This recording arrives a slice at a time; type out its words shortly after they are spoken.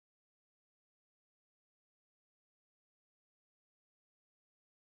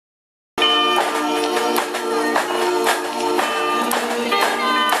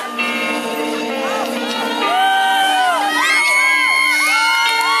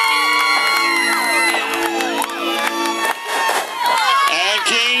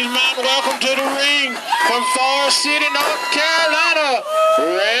City, North Carolina,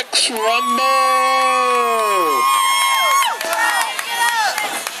 Rex Rumble.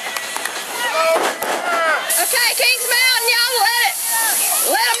 Okay, Kings Mountain, y'all let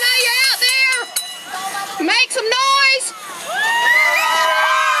them know you're out there. Make some noise. Come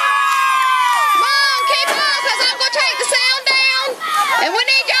on, keep on, because I'm going to take the sound down. And we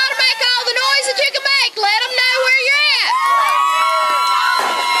need y'all to make all the noise that you can make. Let them know where you're at.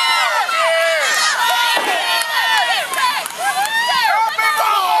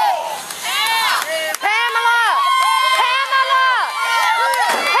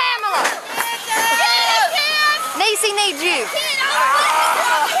 Niecy needs you.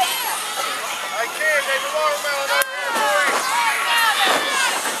 I can't, there's a watermelon over here, boys.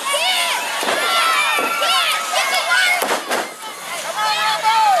 Come on,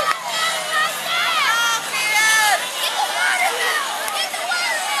 Rambo!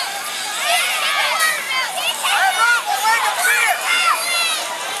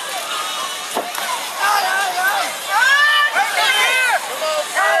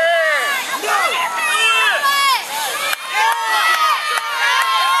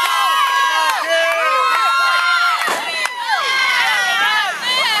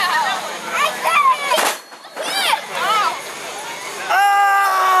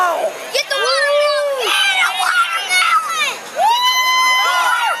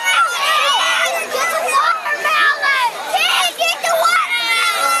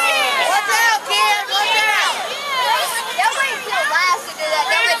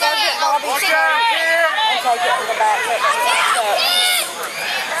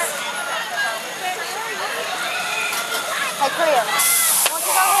 Hey, Chris, why don't you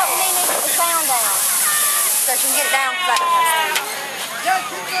go help Nene get the sound down so she can get it down for that one. Yeah,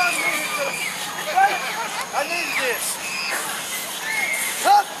 keep going, Nene. I need this.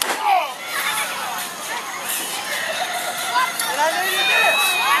 Up. And I need this.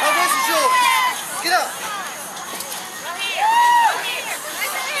 Oh, this is yours. Get up.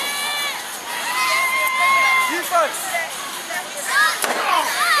 You first.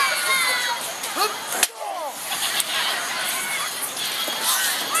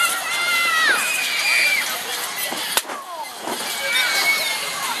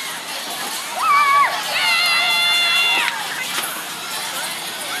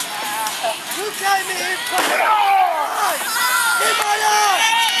 You came in here for me. Get my eye.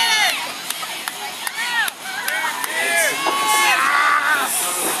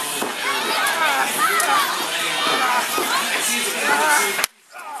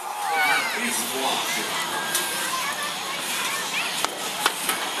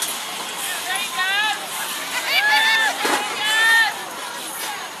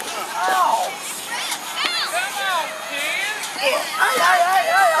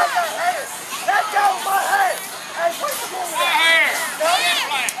 Let go of my hand! Hey, put the ball down!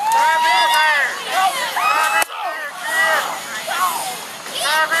 Grab his hand! Grab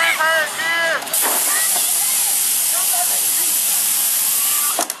his hand, kid! Grab his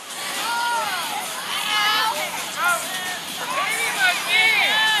hand, kid!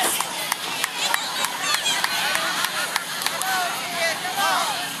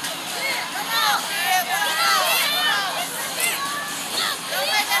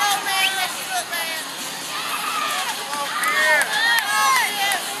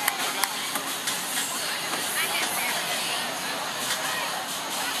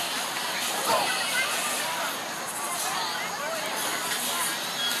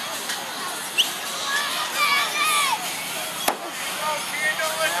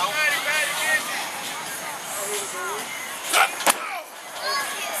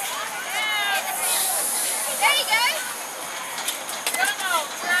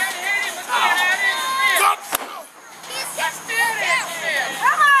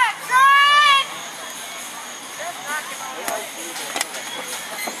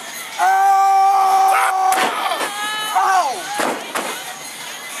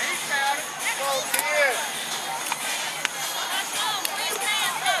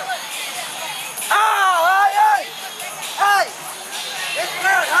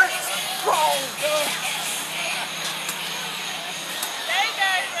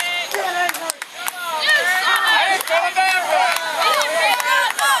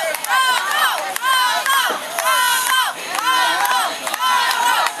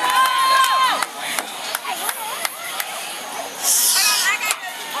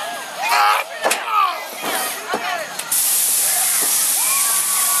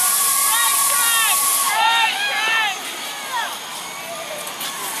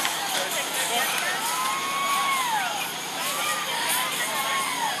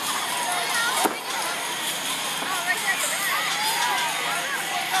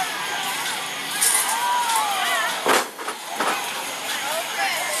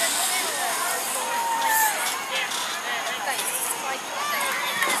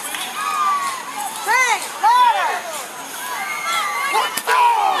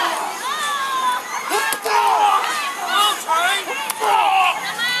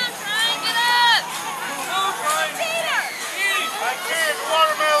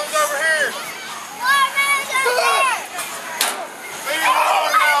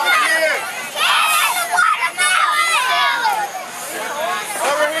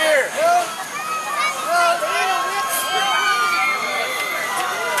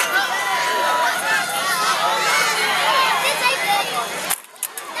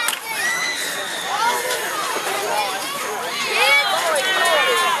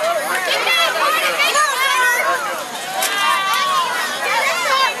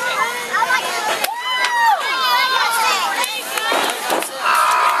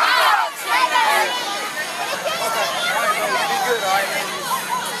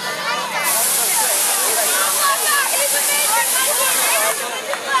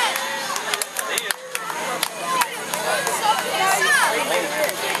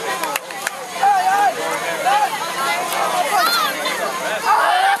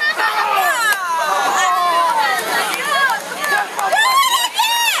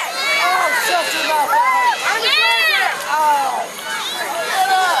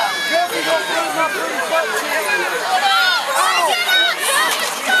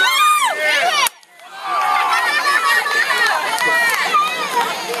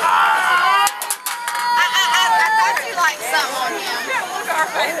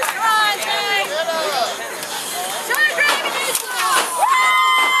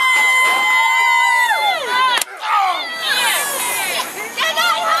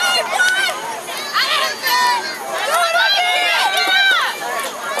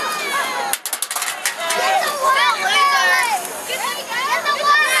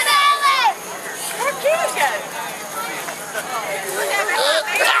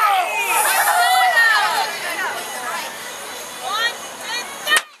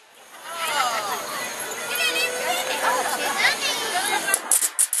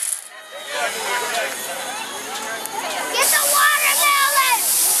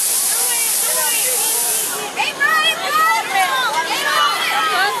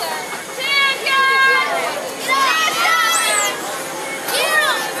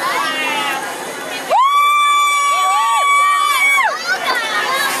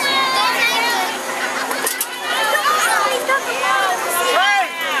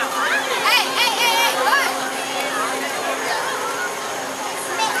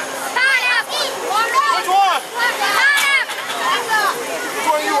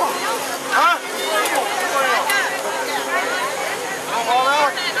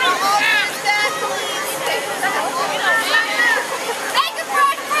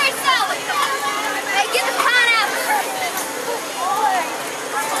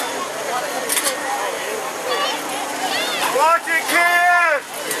 Watch it, kids!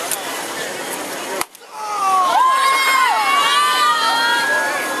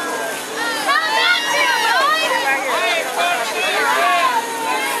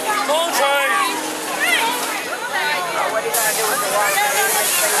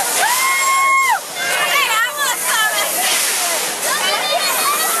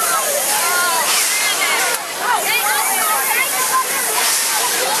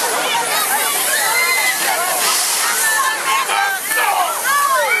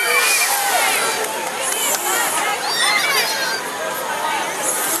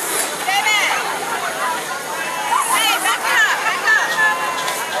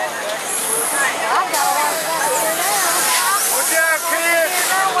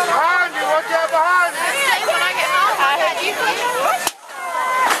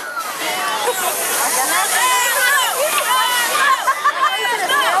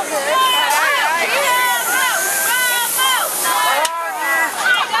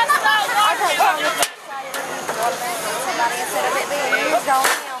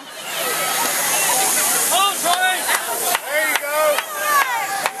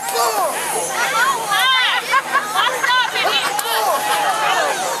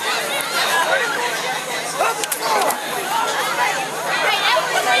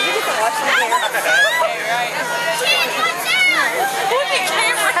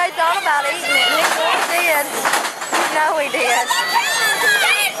 Hey, thought about eating it, and he did. You know he did.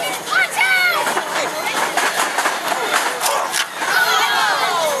 Watch out!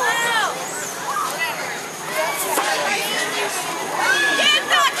 Get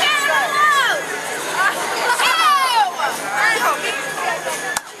the camera!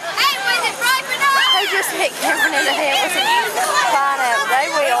 Hey, was it right or not? They just hit Cameron in the head with some pineapple. They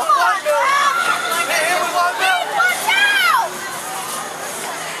will.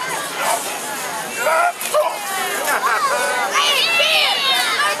 Hey,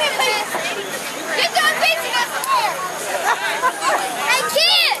 kid!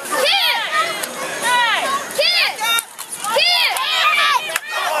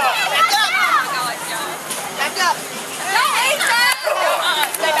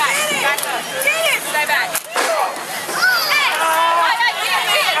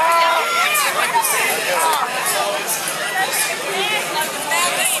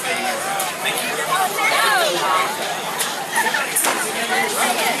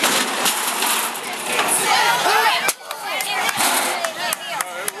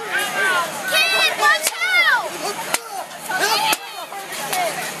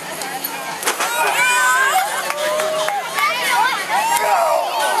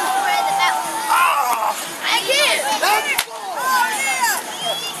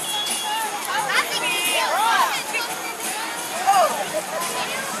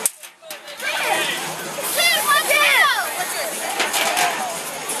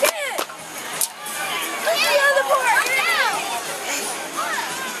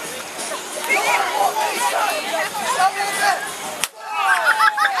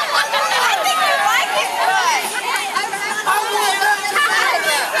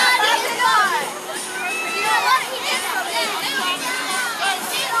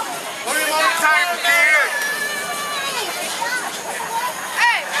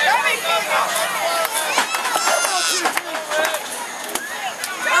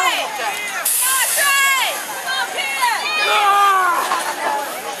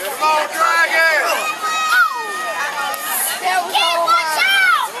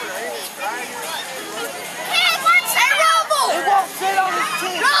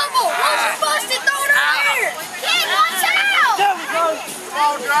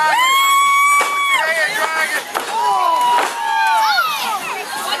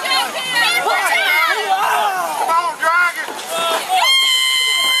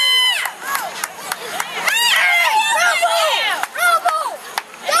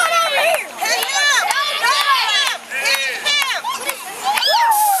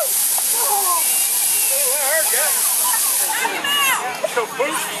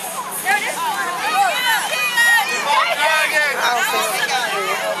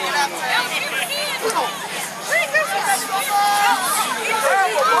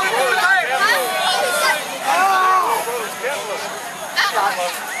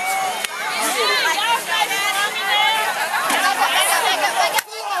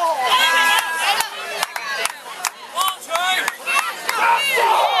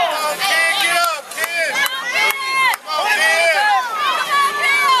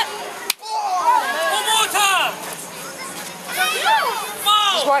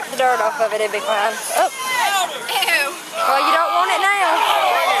 Wipe the dirt off of it, it'd be fine. Oh. Ew. Well, you don't want it now.